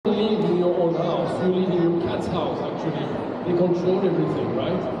you live in your cat's house, actually, they control everything,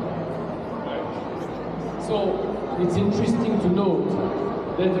 right? So it's interesting to note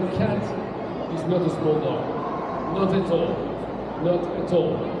that a cat is not a small dog. Not at all. Not at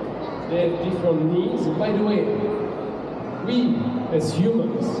all. They have different needs. By the way, we as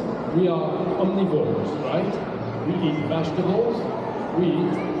humans, we are omnivores, right? We eat vegetables, we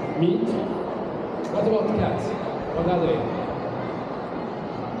eat meat. What about cats? What are they?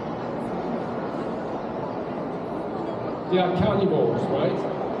 They are carnivores, right?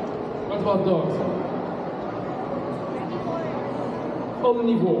 What about dogs?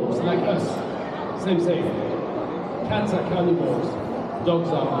 Omnivores, like us. Same. Cats are carnivores, dogs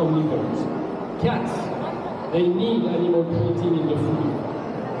are omnivores. Cats, they need animal protein in the food.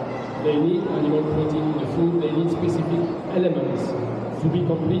 They need animal protein in the food, they need specific elements to be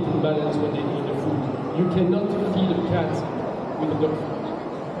complete and balanced when they need the food. You cannot feed a cat with a dog.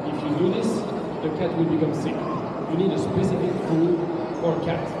 If you do this, the cat will become sick. You need a specific food for a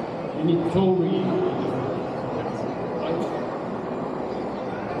cat. You need taurine in the cat, right?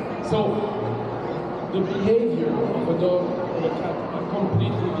 So, the behavior of a dog and a cat are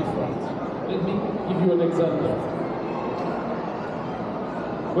completely different. Let me give you an example.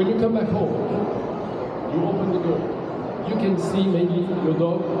 When you come back home, you open the door. You can see maybe your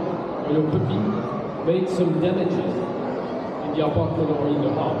dog or your puppy made some damages in the apartment or in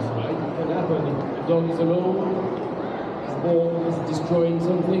the house, right? It can happen. The dog is alone, is bored, is destroying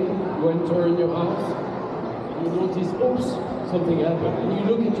something. You enter in your house, and you notice, oops, something happened. And you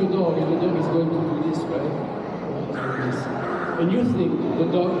look at your dog, and the dog is going to do this, right? And you think the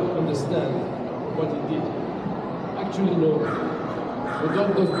dog understands what it did. Actually, no. The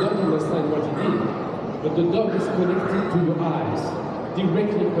dog does not understand what he did, but the dog is connected to your eyes,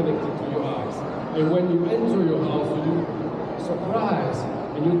 directly connected to your eyes. And when you enter your house, you do surprise,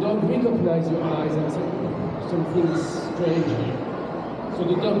 and your dog recognizes your eyes and says, something strange here. So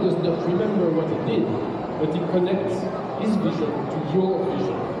the dog does not remember what it did, but it connects his vision to your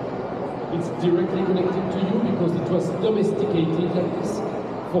vision. It's directly connected to you because it was domesticated like this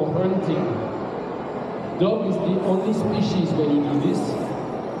for hunting. Dog is the only species when you do this,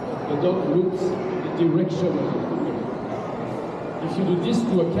 the dog looks the direction of the finger. If you do this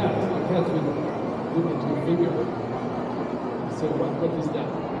to a cat will look at your finger and say, what is that?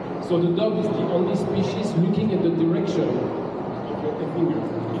 So the dog is the only species looking at the direction of your finger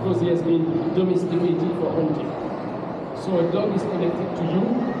because he has been domesticated for hunting. So a dog is connected to you.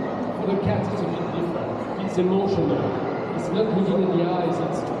 For the cat, it's a bit different. It's emotional. It's not looking at the eyes,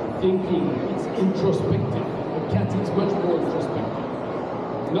 it's thinking, it's introspective. A cat is much more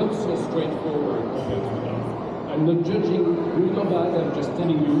introspective. Not so straightforward compared to that. I'm not judging good or bad, I'm just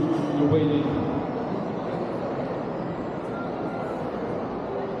telling you the way they do.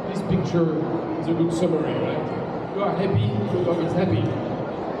 This picture is a good summary, right? You are happy, your dog is happy.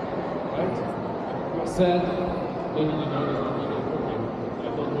 Right? You are sad, maybe the dog is not really okay. I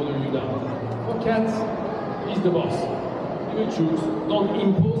don't bother you now. For cats, he's the boss. You choose. Don't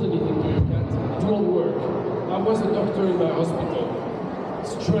impose anything to your cat. It won't work. I was a doctor in my hospital.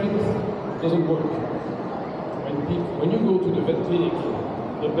 Strength doesn't work. When you go to the vet clinic,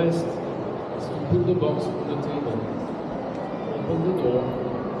 the best is to put the box on the table, open the door,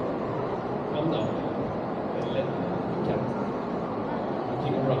 come down, and let the cat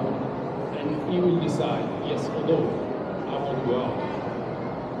looking around. And he will decide, yes or no, I want to go out.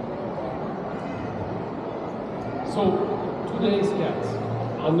 So, today's cats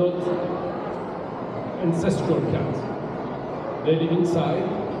are not ancestral cats. They live inside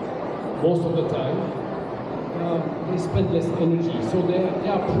most of the time. They spend less energy, so they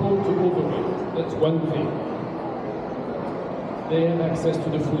are prone to overweight. That's one thing. They have access to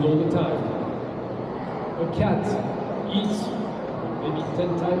the food all the time. A cat eats maybe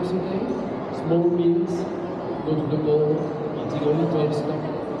 10 times a day, small meals, go to the mall, eating a little stuff,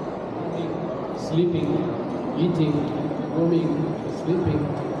 eating, sleeping, eating, roaming, sleeping,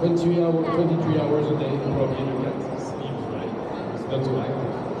 23 hours a day, probably the cat sleeps, right? It's not so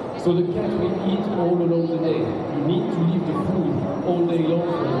active. So the cat will eat all along the day. You need to leave the food all day long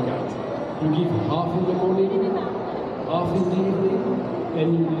for the cat. You give half in the morning, half in the evening, and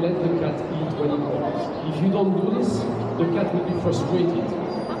you let the cat eat when he wants. If you don't do this, the cat will be frustrated.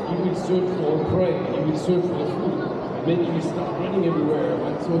 He will search for prey, he will search for the food. Maybe he will start running everywhere.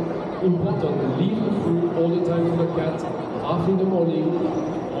 Right? So important, leave the food all the time for the cat, half in the morning,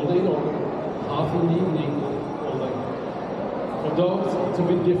 all day long, half in the evening, all day. For dogs, it's a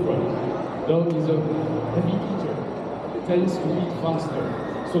bit different. Dog is a heavy eater. It tends to eat faster.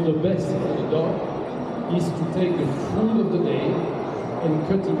 So the best for the dog is to take the food of the day and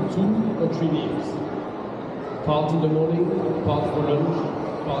cut in 2 or 3 meals. Part in the morning, part for lunch,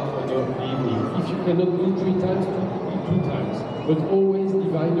 part for the evening. If you cannot do 3 times, do 2 times. But always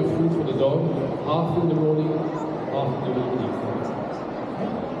divide the food for the dog, half in the morning, half in the evening, for instance.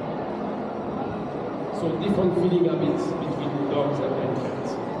 So different feeding habits between dogs and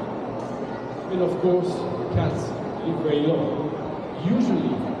cats. And of course, cats live very long.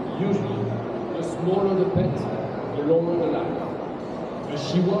 Usually, the smaller the pet, the longer the life. A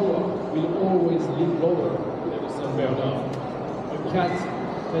Chihuahua will always live longer than a Saint Bernard. A cat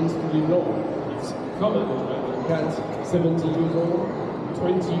tends to live long. It's common to have a cat 70 years old,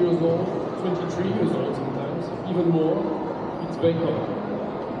 20 years old, 23 years old sometimes, even more. It's very common.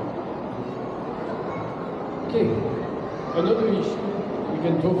 Okay, another issue we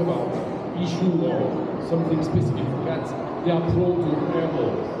can talk about, issue or something specific for cats, they are prone to hair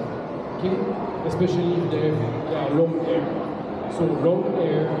balls. Okay, especially if they are long hair. So long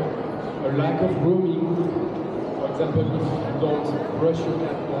hair, a lack of grooming, for example, if you don't brush your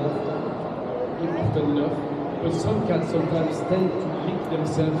cat often enough, but some cats sometimes tend to lick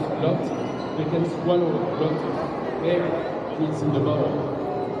themselves a lot. They can swallow a lot of hair and it's in the bottom.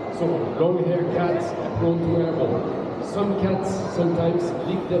 So long hair cats are prone to hair ball. Some cats sometimes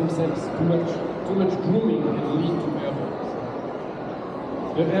lick themselves too much grooming can lead to hair balls.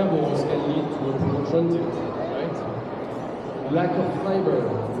 The hair balls can lead to a protrunctive, right? Lack of fiber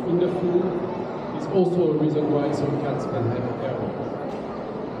in the food is also a reason why some cats can have hair balls.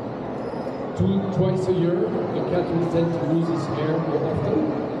 Twice a year, the cat will tend to lose his hair more often.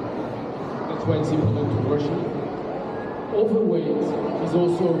 That's why it's important to brush it. Overweight is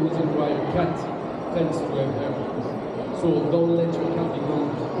also a reason why a cat tends to have hair balls. So don't let your cat become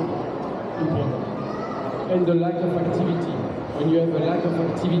important. And the lack of activity. When you have a lack of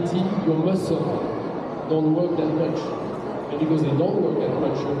activity, your muscles don't work that much. And because they don't work that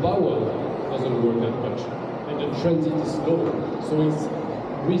much, your bowel doesn't work that much. And the transit is slow. So it's a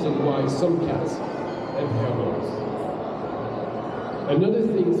reason why some cats have hair balls. Another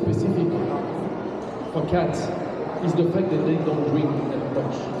thing specific for cats is the fact that they don't drink that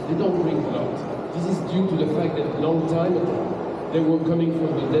much. They don't drink a lot. This is due to the fact that a long time ago, they were coming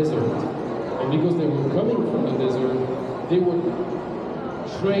from the desert. And because they were coming from the desert, they were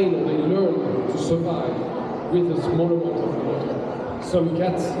trained or they learned to survive with a small amount of water. Some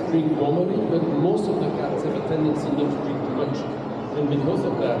cats drink normally, but most of the cats have a tendency not to drink too much. And because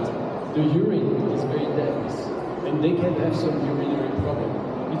of that, the urine is very dense, and they can have some urinary problem.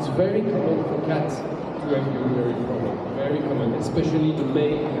 It's very common for cats to have urinary problem, very common, especially the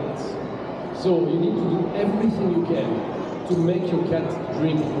male cats. So you need to do everything you can to make your cat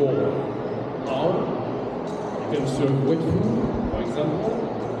drink more. How? You can serve wet food, for example.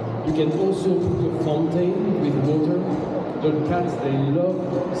 You can also put a fountain with water. The cats, they love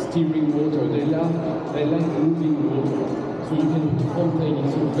stirring water. They like moving water. So you can put a fountain.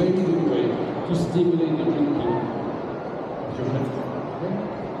 It's a very good way to stimulate the drinking of your cat. Okay?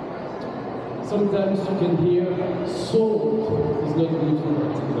 Sometimes you can hear salt is not good for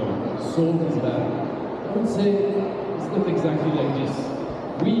the dog. Salt is bad. I would say it's not exactly like this.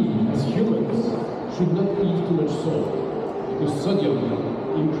 We, as humans, should not eat too much salt because sodium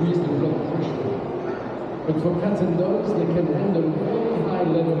increases the blood pressure. But for cats and dogs, they can handle a very high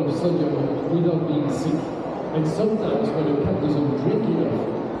level of sodium without being sick. And sometimes when a cat doesn't drink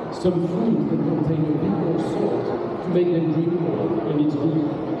enough, some food can contain a bit more salt to make them drink more, and it's good.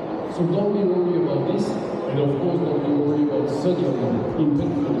 So don't be worried about this, and of course don't be worried about sodium in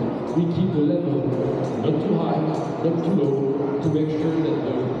pet food. We keep the level not too high, not too low, to make sure that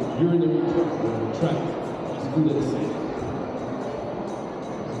the urinary tract is good and safe.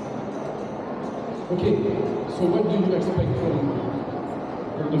 Okay, so what do you expect from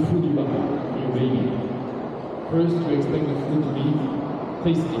the food you buy for your baby? First, you expect the food to be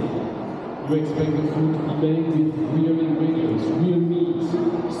tasty. You expect the food to be made with real ingredients, real meats.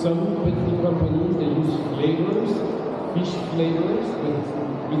 Some pet food companies, they use flavors, fish flavors, but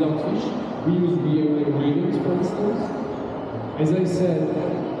without fish. We use real ingredients, for instance. As I said,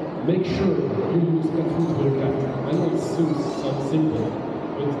 make sure you use cat food for the cat. I know it sounds simple,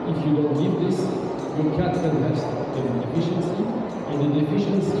 but if you don't give this, your cat can have a deficiency, and the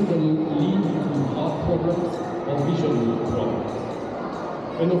deficiency can lead to heart problems or vision problems.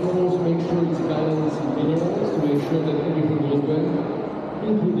 And of course, make sure it's balanced in minerals to make sure that everything goes well,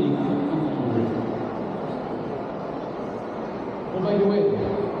 including urine. Oh, by the way,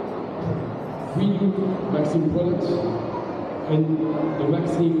 we do Maxim products, and the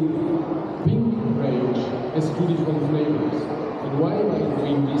Maxim pink range has 2 different flavors. And why am I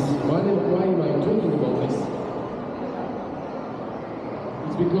doing this? Why am I talking about this?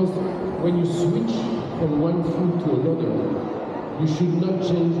 It's because when you switch from one food to another, you should not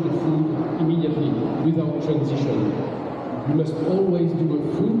change the food immediately without transition. You must always do a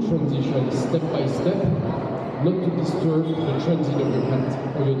food transition step by step, not to disturb the transit of your cat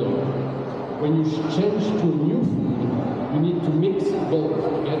or your dog. When you change to a new food, you need to mix both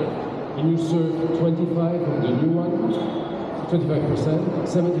together. And you serve 25 of the new one, 25%,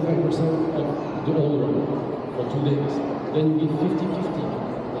 75% of the old one for 2 days. Then you give 50-50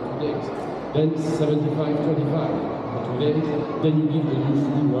 for 2 days. Then 75-25 for 2 days. Then you give the new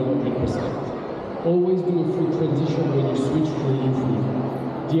food 100%. Always do a food transition when you switch to a new food.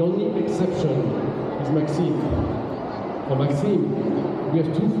 The only exception is Maxime. For Maxime, we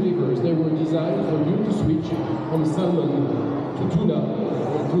have 2 flavors. They were designed for you to switch from salmon to tuna,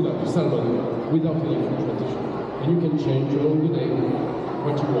 or tuna to salmon, without any food transition. And you can change along the day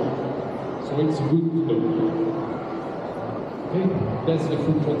what you want. So it's good to know. Okay? That's the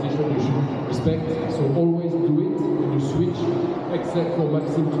food transition you should respect. So always do it when you switch, except for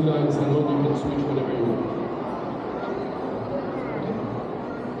Maxime tuna and salmon, you can switch whenever you want.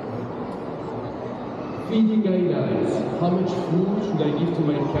 Feeding guidelines. How much food should I give to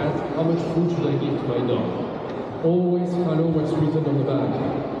my cat? How much food should I give to my dog? Always follow what's written on the bag.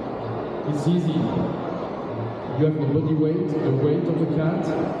 It's easy. You have the body weight, the weight of the cat,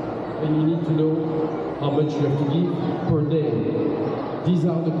 and you need to know how much you have to give per day. These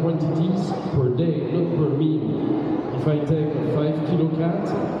are the quantities per day, not per meal. If I take a 5 kilo cat,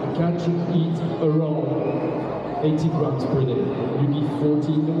 the cat should eat around 80 grams per day. You give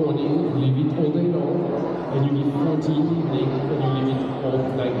 40 in the morning, leave it all day long, and you give 40 in the evening, and you leave it all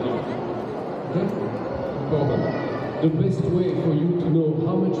night long. Okay? No problem. The best way for you to know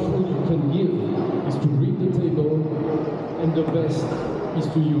how much food you can give is to read the table, and the best is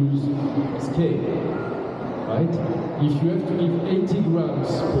to use a scale. Right? If you have to give 80 grams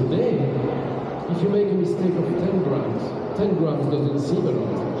per day, if you make a mistake of 10 grams, 10 grams doesn't seem a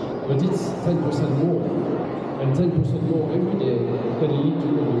lot, but it's 10% more. And 10% more every day can lead to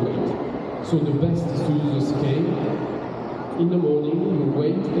overweight. So the best is to use a scale. In the morning, you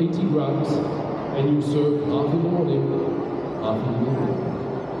weigh 80 grams, and you serve half in the morning, half in the evening.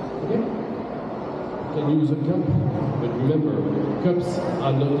 Okay? You can use a cup, but remember, cups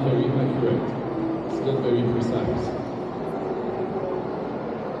are not very accurate. It's not very precise.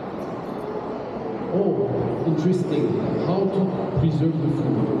 Oh, interesting. How to preserve the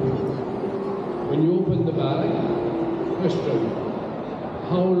food. When you open the bag, question,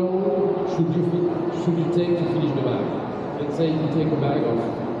 how long should you take to finish the bag? Let's say you take a bag of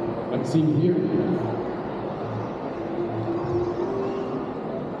Maxime here.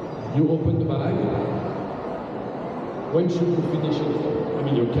 You open the bag. When should you finish it? I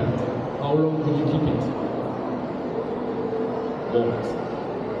mean your cat. How long could you keep it? Moments.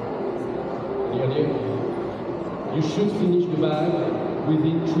 Any idea? You should finish the bag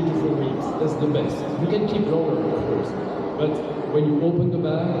within 3 to 4 weeks. That's the best. You can keep longer, of course. But when you open the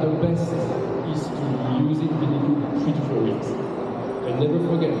bag, the best is to use it within 3 to 4 weeks. And never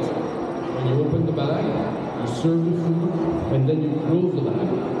forget, when you open the bag, you serve the food, and then you close the bag.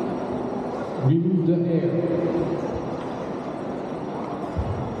 Remove the air.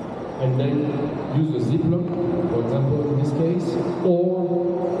 And then use a ziplock, for example, in this case, or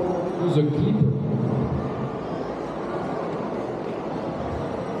use a clipper.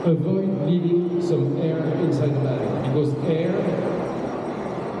 Avoid leaving some air inside the bag, because air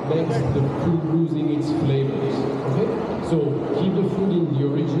makes the food losing its flavors. Okay? So keep the food in the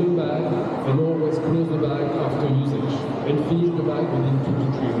original bag and always close the bag after usage and finish the bag within 2 to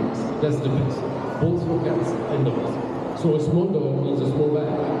 3 weeks. That's the best, both for cats and dogs. So a small dog needs a small bag,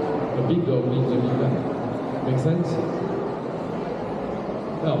 a big dog needs a big bag. Make sense?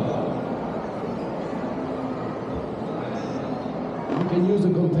 Now, you can use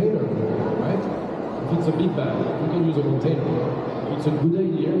a container, right? If it's a big bag, you can use a container. It's a good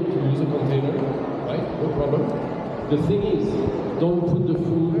idea to use a container, right? No problem. The thing is, don't put the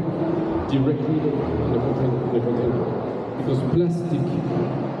food directly in the container, because plastic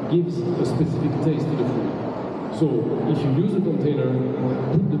gives a specific taste to the food. So if you use a container,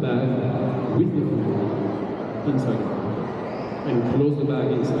 put the bag with the food inside the container, and close the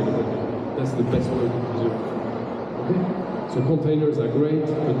bag inside the container. That's the best way to preserve it. Okay? So containers are great,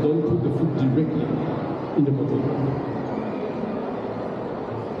 but don't put the food directly in the container.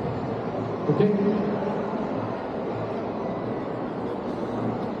 Okay?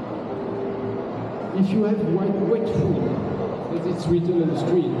 If you have wet food, as it's written on the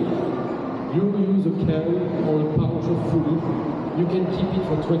screen, you use a can or a pouch of food, you can keep it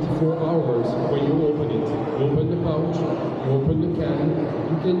for 24 hours when you open it. You open the pouch, you open the can,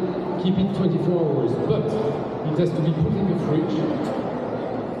 you can keep it 24 hours, but it has to be put in the fridge,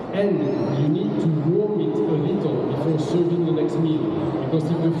 and you need to warm it a little before serving the next meal, because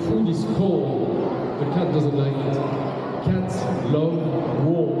if the food is cold, the cat doesn't like it. Cats love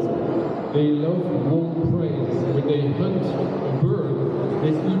warmth. They love warm prey. When they hunt a bird, they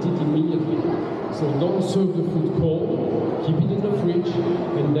eat it immediately. So don't serve the food cold, keep it in the fridge,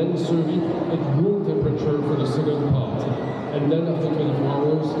 and then serve it at room temperature for the second part. And then after 24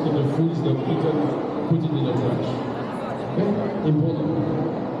 hours, if the food is not eaten, put it in the trash. Okay? Important.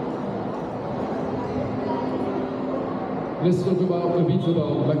 Let's talk a bit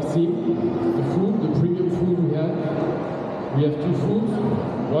about Maxime, the food, the premium food we have. We have two foods,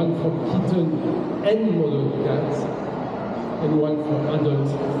 one for kitten and modern cats, and one for adult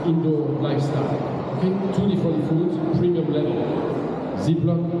indoor lifestyle. Okay, two different foods, premium level.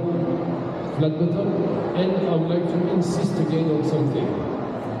 Ziploc, flat bottom, and I would like to insist again on something.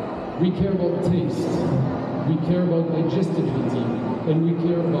 We care about taste, we care about digestibility, and we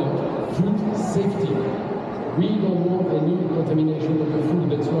care about food safety. We don't want any contamination of the food.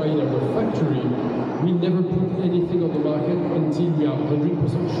 That's why in our factory, we never put anything on the market until we are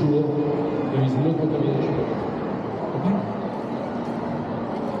 100% sure there is no contamination. Okay?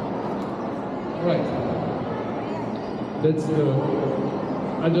 Right. That's the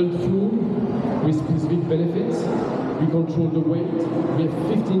adult food with specific benefits. We control the weight. We have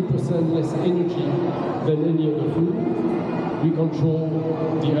 15% less energy than any other food. We control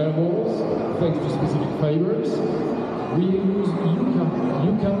the hair balls, thanks to specific fibers. We use yucca.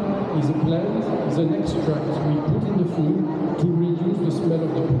 Yucca is a plant, is an extract we put in the food to reduce the smell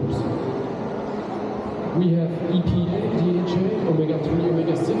of the poops. We have EPA, DHA, omega-3,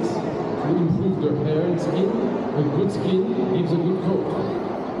 omega-6 to improve their hair and skin. A good skin gives a good coat.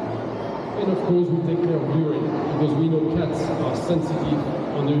 And of course we take care of urine, because we know cats are sensitive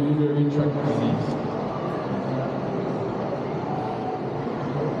on the urinary tract disease.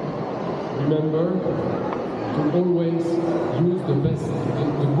 Remember to always use the best,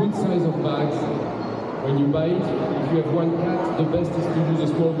 the good size of bags. When you buy it, if you have one cat, the best is to use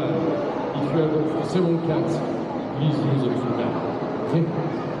a small bag. If you have several cats, please use a big bag. Okay?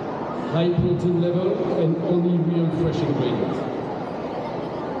 High protein level and only real fresh ingredients.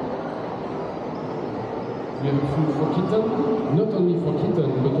 We have a food for kitten, not only for kitten,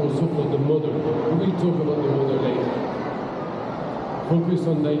 but also for the mother. We will talk about the mother later. Focus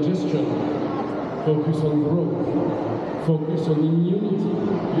on digestion, focus on growth, focus on immunity.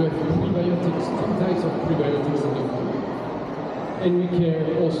 You have prebiotics, two types of prebiotics in the food. And we care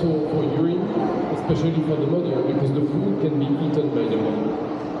also for urine, especially for the mother, because the food can be eaten by the mother.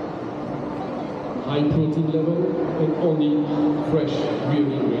 High protein level and only fresh,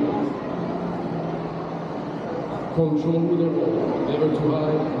 real ingredients. Control mineral, never too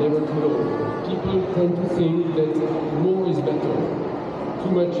high, never too low. People tend to think that more is better.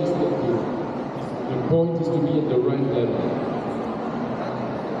 Too much is not good. The point is to be at the right level.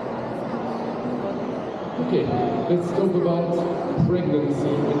 Okay, let's talk about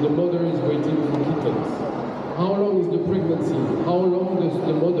pregnancy when the mother is waiting for kittens. How long is the pregnancy? How long does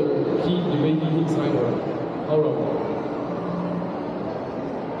the mother keep the baby inside her? How long?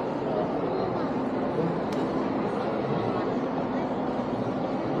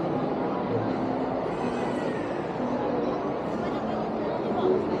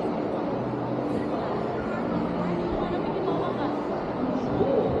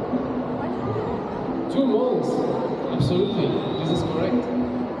 Absolutely, this is correct.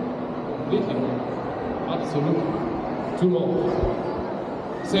 Completely. Absolutely. 2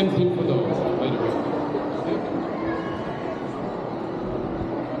 months. Same thing for dogs, by the way. Okay.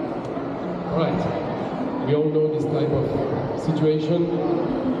 Alright. We all know this type of situation.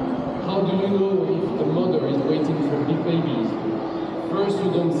 How do you know if the mother is waiting for big babies? First,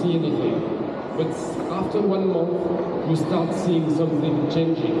 you don't see anything. But after 1 month, you start seeing something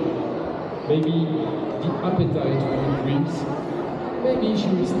changing. Maybe the appetite will increase. Maybe she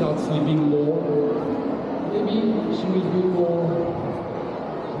will start sleeping more. Maybe she will be more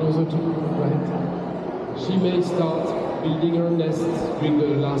closer to you, right? She may start building her nest during the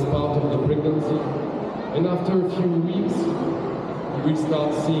last part of the pregnancy. And after a few weeks, you will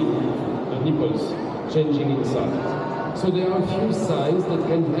start seeing the nipples changing in size. So there are a few signs that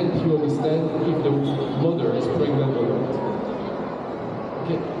can help you understand if the mother is pregnant or not.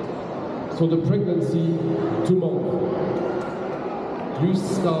 Okay. So the pregnancy, 2 months. You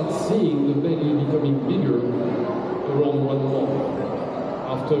start seeing the belly becoming bigger around 1 month.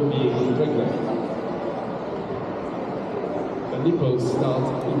 after being pregnant. The nipples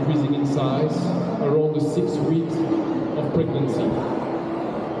start increasing in size around the 6 weeks of pregnancy.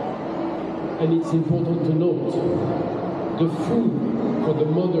 And it's important to note, the food for the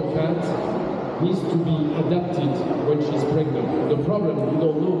mother cat needs to be adapted when she's pregnant. The problem, you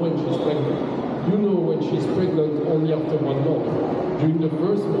don't know when she's pregnant. You know when she's pregnant only after 1 month. During the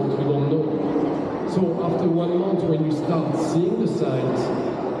first month, you don't know. So after 1 month, when you start seeing the signs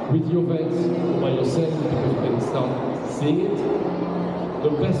with your vet or by yourself, because you can start seeing it, the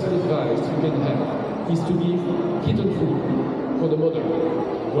best advice you can have is to give kitten food for the mother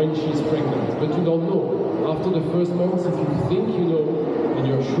when she's pregnant. But you don't know. After the first month, if you think you know and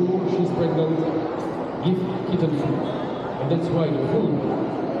you're sure she's pregnant, give kitten food. And that's why the food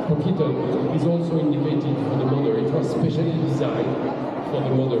for kitten is also indicated for the mother. It was specially designed for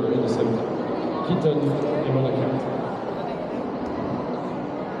the mother in the center. Kitten and mother cat.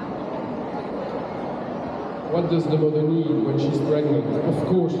 What does the mother need when she's pregnant? Of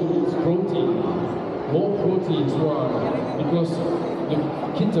course, she needs protein. More proteins. Why? Because the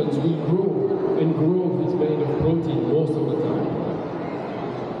kittens will grow, and growth is made of protein most of the time.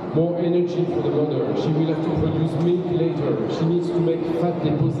 More energy for the mother. She will have to produce milk later. She needs to make fat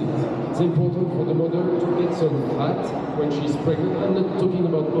deposits. It's important for the mother to get some fat when she's pregnant. I'm not talking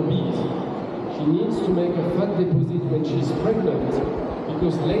about obese. She needs to make a fat deposit when she's pregnant,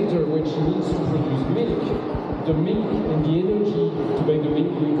 because later when she needs to produce milk, the milk and the energy to make the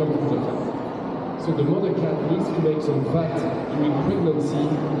milk will come from the fat. So the mother cat needs to make some fat during pregnancy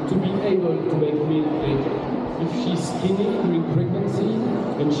to be able to make milk later. If she's skinny during pregnancy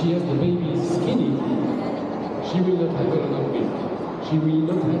and she has the baby skinny, she will not have a lot of milk. She will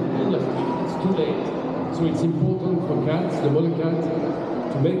not have enough milk. It's too late. So it's important for cats, the mother cat,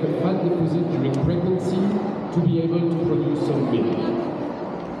 to make a fat deposit during pregnancy to be able to produce some milk.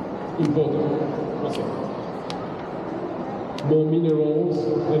 Important. Okay. More minerals,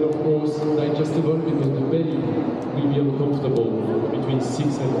 and of course digestible, because the belly will be uncomfortable between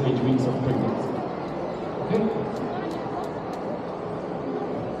 6 and 8 weeks of pregnancy. Okay?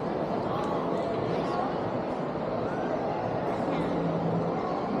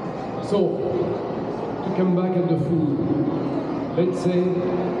 So, to come back at the food, let's say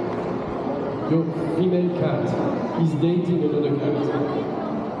your female cat is dating another cat.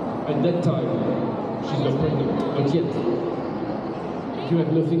 At that time, she's not pregnant, not yet. You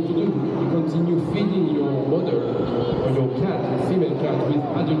have nothing to do. You continue feeding your mother or your cat, your female cat, with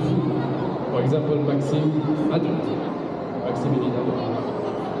adult food. For example, Maxime adult. Maxime is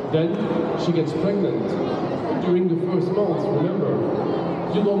adult. Then she gets pregnant. During the first month, remember,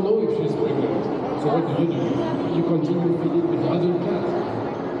 you don't know if she's pregnant. So what do? You continue feeding with adult cat.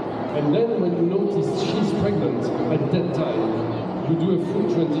 And then when you notice she's pregnant, at that time, you do a full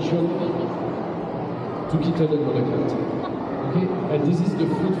transition to kitten and mother cat. Okay? And this is the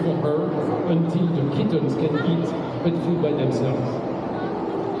food for her until the kittens can eat pet food by themselves.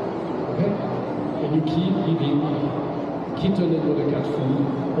 Okay? And you keep giving kitten and mother cat food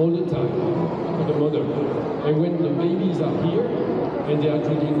all the time for the mother. And when the babies are here and they are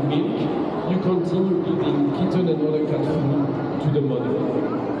drinking milk, you continue giving kitten and mother cat food to the mother.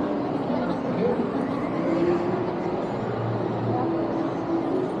 Okay?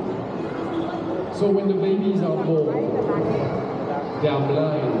 So when the babies are born, they are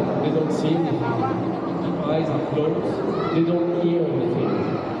blind, they don't see anything. The eyes are closed, they don't hear anything.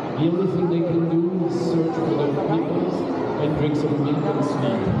 The only thing they can do is search for their nipples and drink some milk and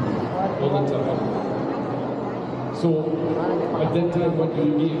sleep all the time. So at that time, what do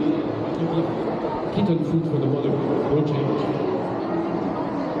you give? You give kitten food for the mother, no change.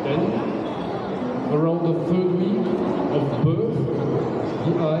 Then, around the 3rd week of birth,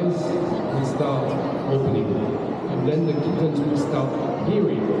 the eyes will start opening. And then the kittens will start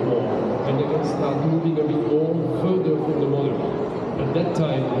hearing more, and they will start moving a bit more further from the mother. At that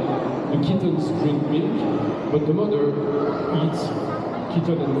time, the kittens drink milk, but the mother eats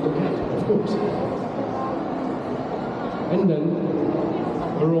kitten and mother cat, of course. And then,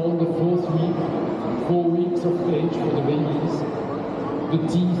 around the 4th week, 4 weeks of age for the babies, the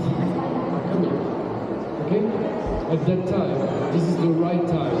teeth are coming. Okay? At that time, this is the right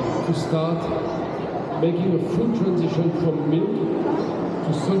time to start making a full transition from milk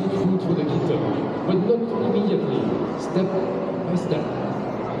to solid food for the kitten, but not immediately, step by step.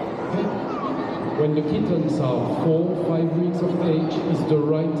 Okay? When the kittens are 4-5 weeks of age, is the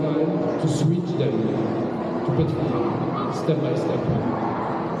right time to switch them to pet food, step by step.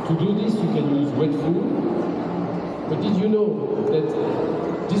 To do this, you can use wet food, but did you know that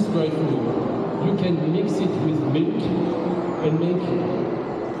this dry food, you can mix it with milk and make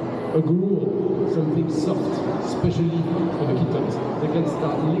a gruel, something soft, especially for the kittens. They can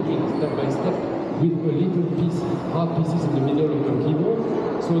start licking step by step with a little piece, hard pieces in the middle of the keyboard,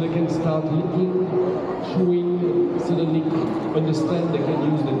 so they can start licking, chewing, suddenly understand they can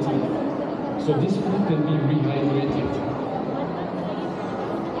use the teeth. So this food can be rehydrated.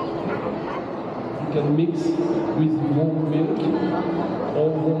 You can mix with warm milk or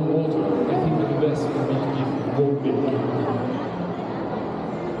warm water. I think the best would be to give warm milk.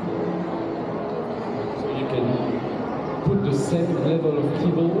 So you can put the same level of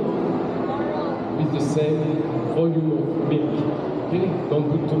kibble with the same volume of milk. Okay? Don't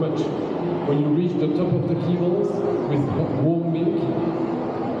put too much. When you reach the top of the kibbles with warm milk,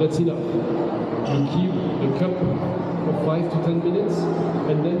 that's enough. You keep the cup for 5 to 10 minutes,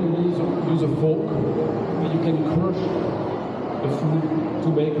 and then you use a fork, and you can crush the food to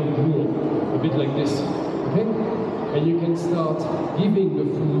make a gruel, a bit like this. Okay? And you can start giving the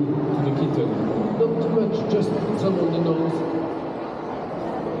food to the kitten. Not too much, just put some on the nose.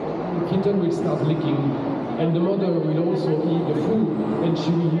 The kitten will start licking, and the mother will also eat the food, and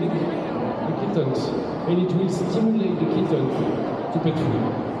she will lick the kittens, and it will stimulate the kitten to pet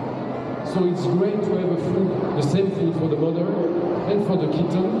food. So it's great to have a food, the same food for the mother and for the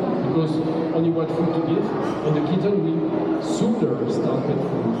kitten, because only one food to give, and the kitten will sooner start pet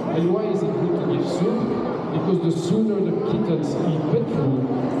food. And why is it good to give soon? Because the sooner the kittens eat pet food,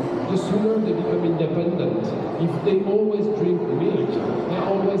 the sooner they become independent. If they always drink milk, they're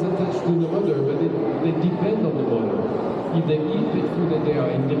always attached to the mother, but they depend on the mother. If they eat pet food and they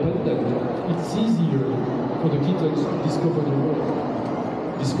are independent, it's easier for the kittens to discover the world.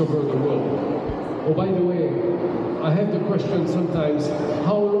 Oh, by the way, I have the question sometimes,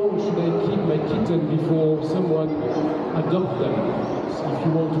 how long should I keep my kitten before someone adopts them? So if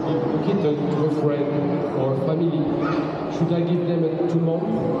you want to give a kitten to a friend or a family, should I give them at 2 months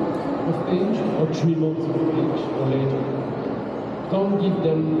of age or 3 months of age or later? Don't give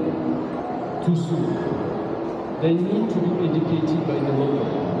them too soon. They need to be educated by the mother.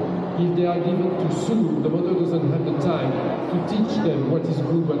 If they are given too soon, the mother doesn't have the time to teach them what is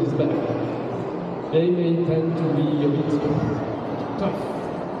good, what is bad. They may tend to be a bit tough.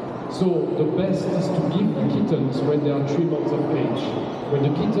 So the best is to give the kittens when they are 3 months of age. When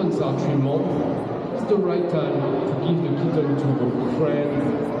the kittens are 3 months, it's the right time to give the kitten to a friend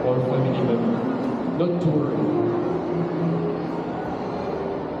or a family member. Not too early.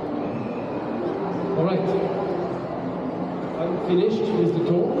 All right. I'm finished with the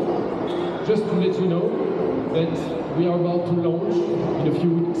talk. Just to let you know that we are about to launch in a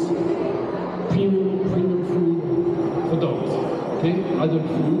few weeks premium food for dogs. Okay, adult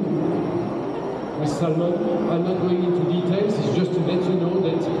food with salmon. I'm not going into details. It's just to let you know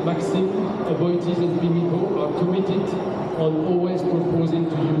that Maxime, Aboitis, and Pimico are committed on always proposing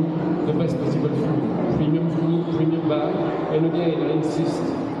to you the best possible food, premium bag. And again, I insist,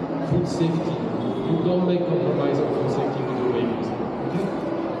 food safety. You don't make compromise on food safety with your babies. Okay?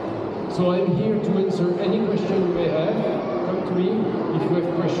 So I'm here to answer any question you may have. Come to me. If you have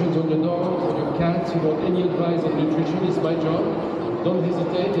questions on your dog, on your cat, you want any advice on nutrition, it's my job. Don't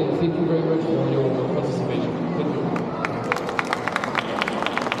hesitate, and thank you very much for your participation. Thank you.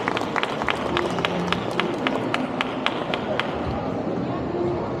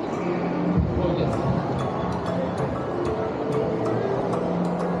 Oh, yes.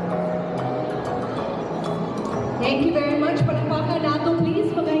 Thank you very much. Palakpakan nato, please,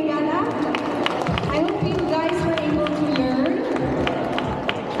 mga higala. I hope you guys were able to learn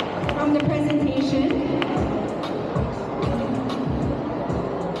from the presentation.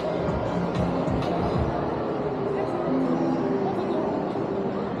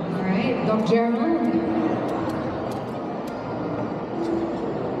 All right, Doc Gerald.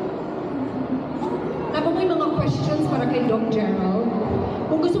 Napo may mga questions para kay Doc Gerald.